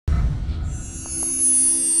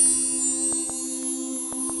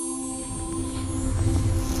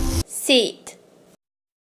S.E.A.T.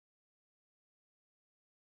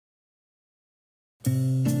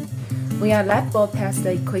 We are Lifeboat test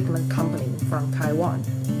equipment company from Taiwan.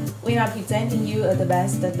 We are presenting you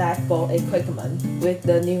advanced lifeboat equipment with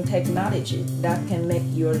the new technology that can make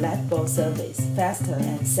your lifeboat service faster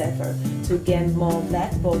and safer to gain more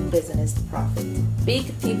lifeboat business profit. Big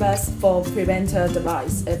TBS for preventer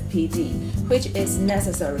device FPD, which is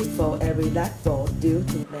necessary for every lifeboat due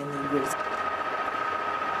to many reasons.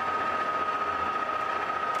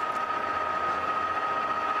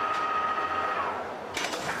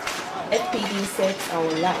 FPD saves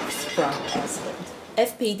our lives from accident.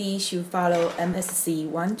 FPD should follow MSC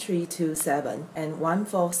 1327 and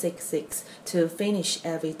 1466 to finish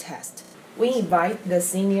every test. We invite the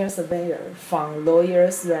senior surveyor from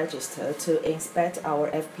Lawyers Register to inspect our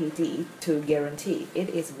FPD to guarantee it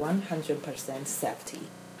is 100% safety.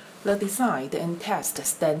 The design and test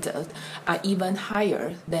standards are even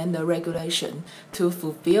higher than the regulation to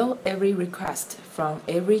fulfill every request from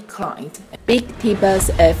every client. Big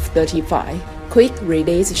TBS-F35 Quick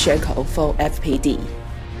Release Shackle for FPD.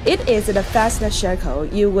 It is the fastest shackle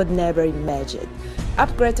you would never imagine.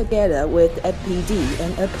 Upgrade together with FPD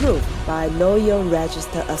and approved by Lawyer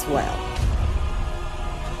Register as well.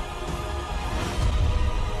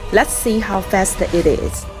 Let's see how fast it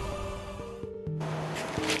is.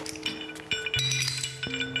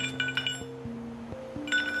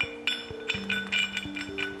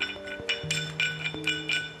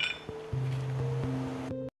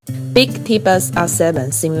 Big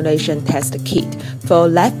TBS-R7 Simulation Test Kit for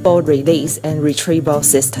Lifeboat Release and Retrieval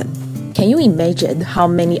System. Can you imagine how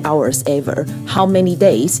many hours ever, how many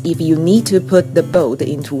days if you need to put the boat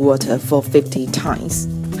into water for 50 times?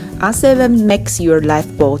 R7 makes your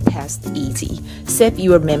lifeboat test easy, save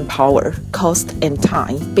your manpower, cost and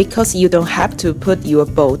time because you don't have to put your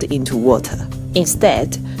boat into water.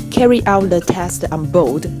 Instead, carry out the test on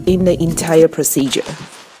board in the entire procedure.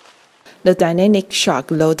 The dynamic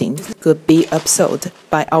shock loading could be absorbed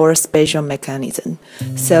by our special mechanism,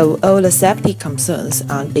 so all the safety concerns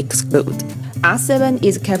are excluded. R7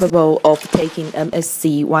 is capable of taking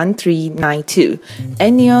MSC 1392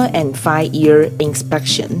 annual and 5-year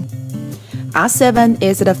inspection. R7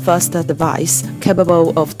 is the first device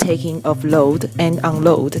capable of taking offload and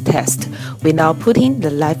unload test without putting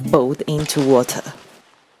the lifeboat into water.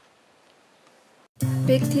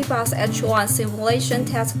 Big TBS-H1 Simulation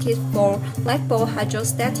Test Kit for Lifeboat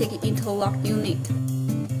Hydrostatic Interlock Unit.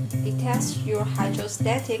 It tests your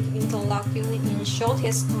hydrostatic interlock unit in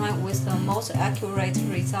shortest time with the most accurate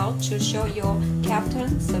result to show your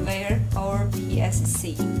captain, surveyor, or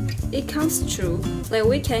PSC. It comes true that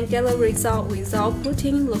we can get a result without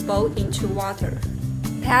putting the boat into water.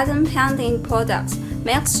 Patent-pending products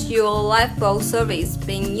makes your lifeboat service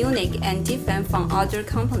being unique and different from other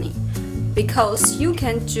companies, because you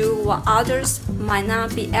can do what others might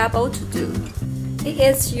not be able to do. It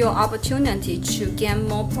is your opportunity to gain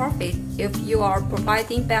more profit if you are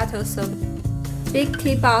providing better service. Big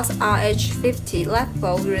TBS-RH50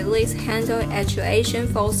 Lifeboat Release Handle Actuation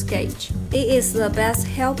Force Gauge. It is the best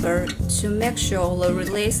helper to make sure the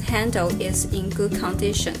release handle is in good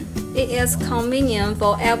condition. It is convenient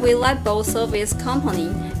for every lifeboat service company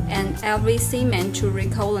and every seaman to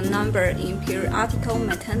recall the number in periodical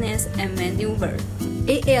maintenance and maneuver.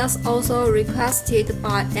 It is also requested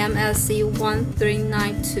by MSC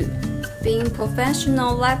 1392. Being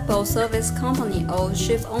professional lifeboat service company or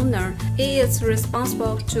ship owner, it is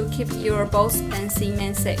responsible to keep your boats and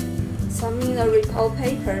seamen safe. Submit the report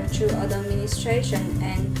paper to administration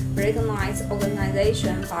and recognize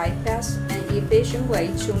organization by fast and efficient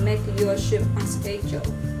way to make your ship on schedule.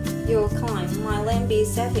 Your client might then be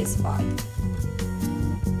satisfied.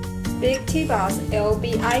 Big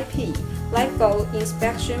TBS-LBIP Lifeboat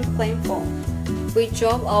Inspection Platform. We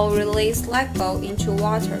drop or release lifeboat into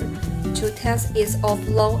water to test its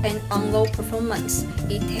offload and unload performance.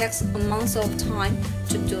 It takes a month of time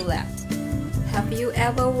to do that. Have you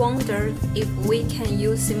ever wondered if we can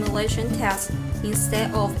use simulation tests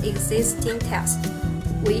instead of existing tests?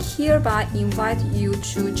 We hereby invite you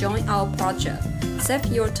to join our project. Save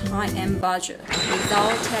your time and budget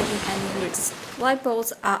without taking any risks.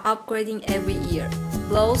 Lifeboats are upgrading every year.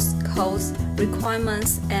 Laws, codes,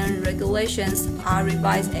 requirements, and regulations are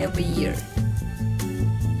revised every year.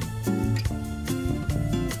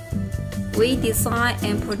 We design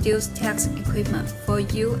and produce test equipment for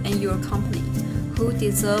you and your company, who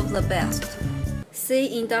deserve the best.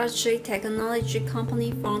 S.E.A.T Industry Technology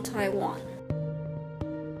Company from Taiwan.